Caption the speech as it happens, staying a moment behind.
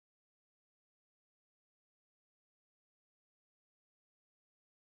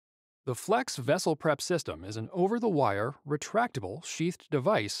The Flex Vessel Prep System is an over-the-wire, retractable, sheathed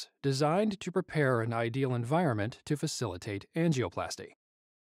device designed to prepare an ideal environment to facilitate angioplasty.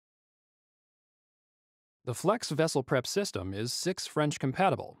 The Flex Vessel Prep System is 6 French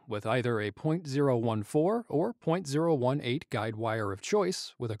compatible with either a .014 or .018 guide wire of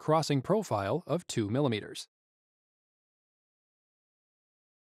choice with a crossing profile of 2 mm.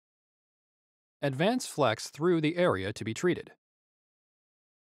 Advance flex through the area to be treated.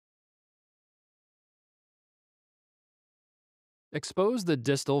 Expose the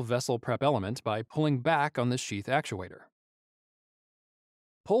distal vessel prep element by pulling back on the sheath actuator.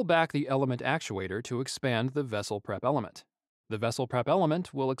 Pull back the element actuator to expand the vessel prep element. The vessel prep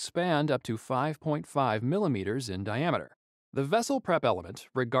element will expand up to 5.5 millimeters in diameter. The vessel prep element,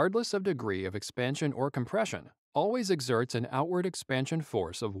 regardless of degree of expansion or compression, always exerts an outward expansion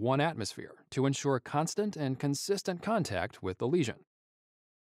force of 1 atmosphere to ensure constant and consistent contact with the lesion.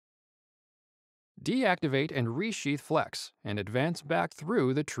 Deactivate and resheath flex and advance back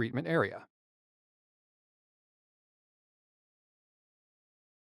through the treatment area.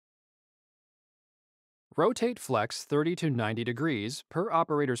 Rotate flex 30 to 90 degrees per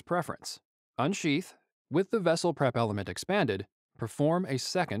operator's preference. Unsheath. With the vessel prep element expanded, perform a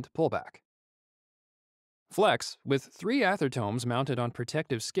second pullback. Flex, with 3 athertomes mounted on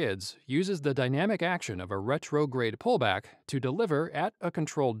protective skids, uses the dynamic action of a retrograde pullback to deliver at a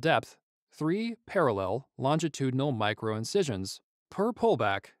controlled depth 3 parallel longitudinal microincisions per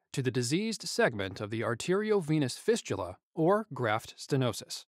pullback to the diseased segment of the arteriovenous fistula or graft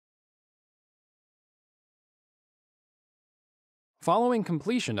stenosis. Following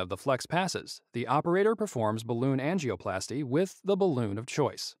completion of the flex passes, the operator performs balloon angioplasty with the balloon of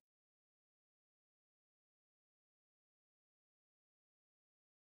choice.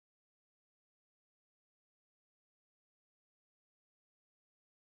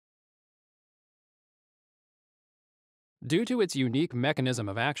 Due to its unique mechanism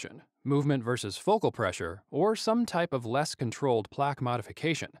of action, movement versus focal pressure, or some type of less controlled plaque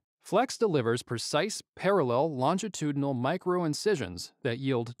modification, Flex delivers precise parallel longitudinal microincisions that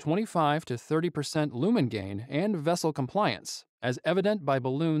yield 25 to 30% lumen gain and vessel compliance, as evident by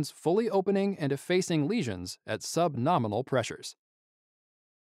balloons fully opening and effacing lesions at subnominal pressures.